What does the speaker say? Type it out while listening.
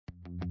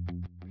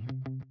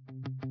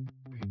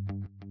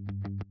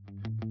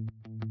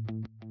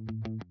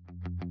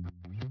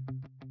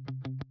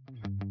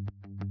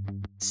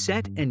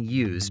Set and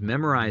use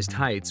memorized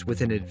heights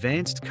with an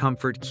advanced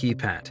comfort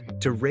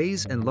keypad to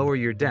raise and lower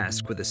your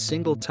desk with a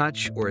single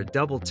touch or a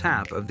double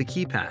tap of the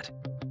keypad.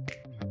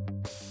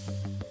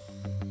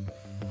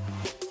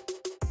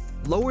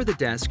 Lower the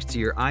desk to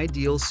your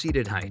ideal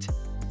seated height.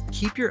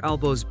 Keep your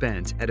elbows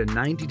bent at a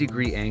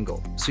 90-degree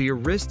angle so your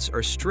wrists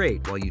are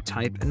straight while you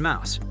type and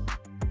mouse.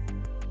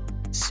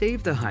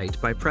 Save the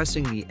height by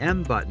pressing the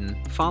M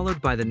button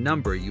followed by the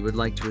number you would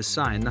like to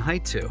assign the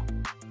height to.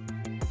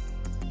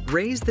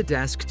 Raise the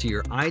desk to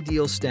your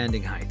ideal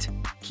standing height.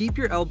 Keep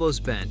your elbows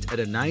bent at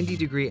a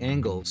 90-degree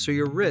angle so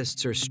your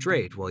wrists are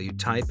straight while you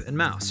type and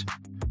mouse.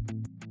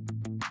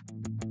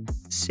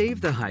 Save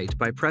the height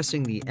by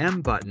pressing the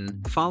M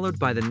button followed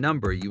by the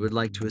number you would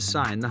like to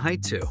assign the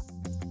height to.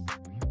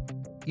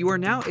 You are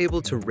now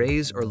able to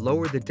raise or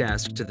lower the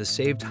desk to the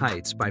saved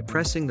heights by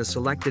pressing the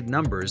selected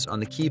numbers on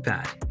the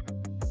keypad.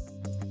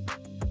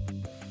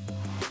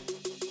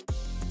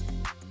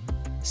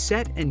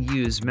 Set and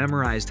use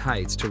memorized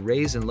heights to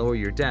raise and lower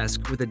your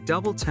desk with a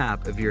double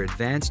tap of your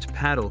advanced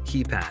paddle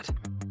keypad.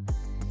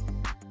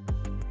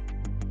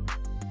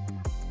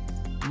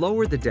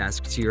 Lower the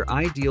desk to your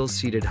ideal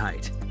seated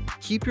height.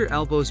 Keep your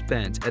elbows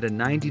bent at a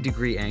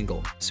 90-degree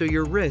angle so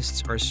your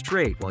wrists are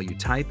straight while you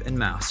type and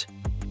mouse.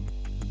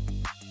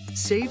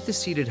 Save the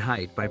seated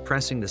height by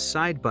pressing the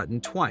side button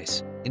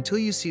twice until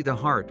you see the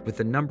heart with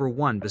the number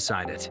 1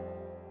 beside it.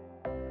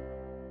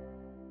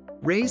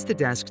 Raise the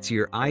desk to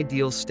your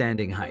ideal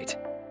standing height.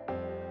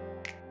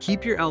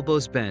 Keep your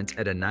elbows bent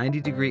at a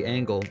 90-degree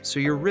angle so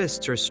your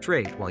wrists are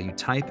straight while you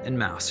type and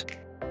mouse.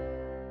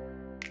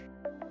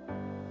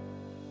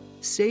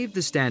 Save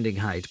the standing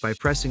height by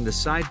pressing the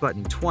side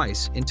button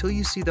twice until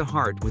you see the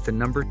heart with the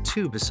number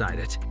 2 beside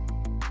it.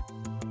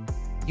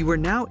 You are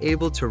now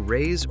able to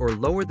raise or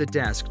lower the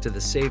desk to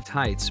the saved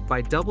heights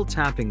by double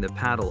tapping the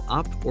paddle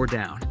up or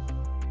down.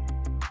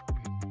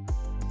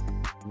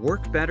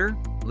 Work better,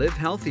 live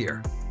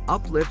healthier.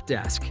 UPLIFT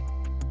Desk.